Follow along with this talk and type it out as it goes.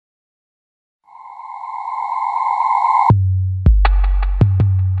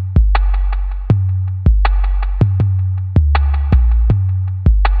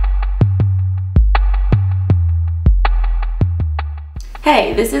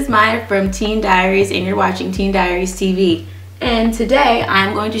Hey, this is Maya from Teen Diaries and you're watching Teen Diaries TV. And today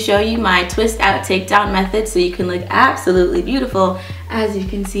I'm going to show you my twist out takedown method so you can look absolutely beautiful. As you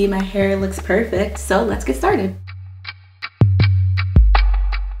can see, my hair looks perfect, so let's get started.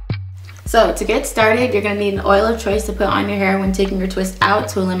 So to get started, you're going to need an oil of choice to put on your hair when taking your twist out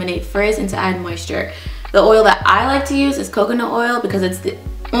to eliminate frizz and to add moisture. The oil that I like to use is coconut oil because it's the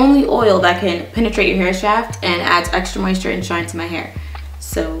only oil that can penetrate your hair shaft and adds extra moisture and shine to my hair.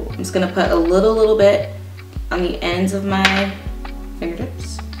 So I'm just gonna put a little bit on the ends of my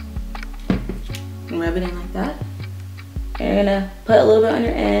fingertips and rub it in like that. And you're gonna put a little bit on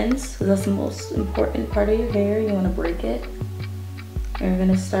your ends because that's the most important part of your hair. You wanna break it. And you're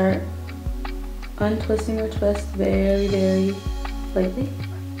gonna start untwisting your twist very lightly.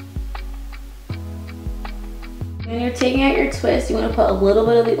 When you're taking out your twist, you wanna put a little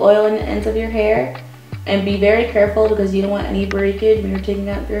bit of the oil on the ends of your hair. And be very careful because you don't want any breakage when you're taking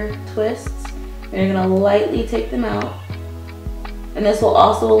out your twists. And you're gonna lightly take them out. And this will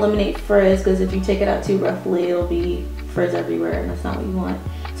also eliminate frizz because if you take it out too roughly, it'll be frizz everywhere and that's not what you want.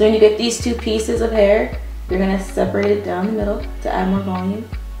 So when you get these two pieces of hair, you're gonna separate it down the middle to add more volume.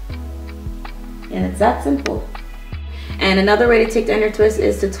 And it's that simple. And another way to take down your twist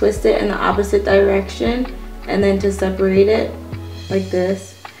is to twist it in the opposite direction and then to separate it like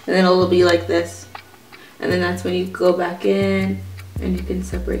this. And then it'll be like this. And then that's when you go back in and you can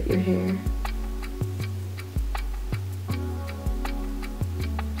separate your hair.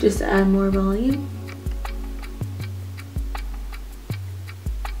 Just to add more volume.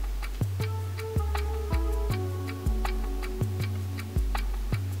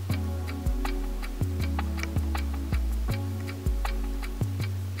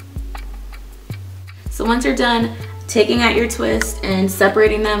 So once you're done taking out your twist and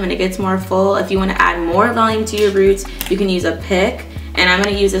separating them and it gets more full, if you want to add more volume to your roots, you can use a pick. And I'm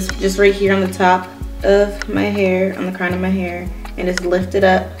going to use this just right here on the top of my hair, on the crown of my hair, and just lift it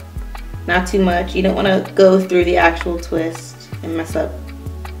up, not too much. You don't want to go through the actual twist and mess up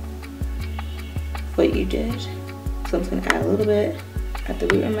what you did. So I'm just going to add a little bit at the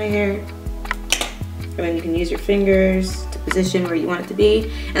root of my hair. And then you can use your fingers to position where you want it to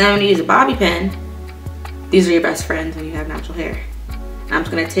be. And then I'm going to use a bobby pin. These are your best friends when you have natural hair. I'm just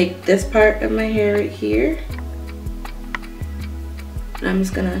gonna take this part of my hair right here and I'm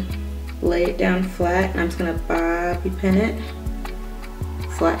just gonna lay it down flat and I'm just gonna bobby pin it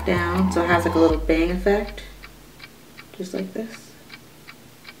flat down so it has like a little bang effect, just like this.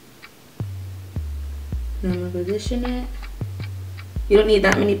 And I'm gonna position it. You don't need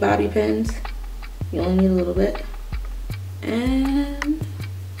that many bobby pins. You only need a little bit. And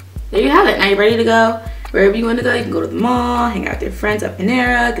there you have it. Now you're ready to go. Wherever you want to go, you can go to the mall, hang out with your friends at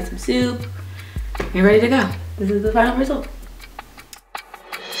Panera, get some soup. You're ready to go. This is the final result.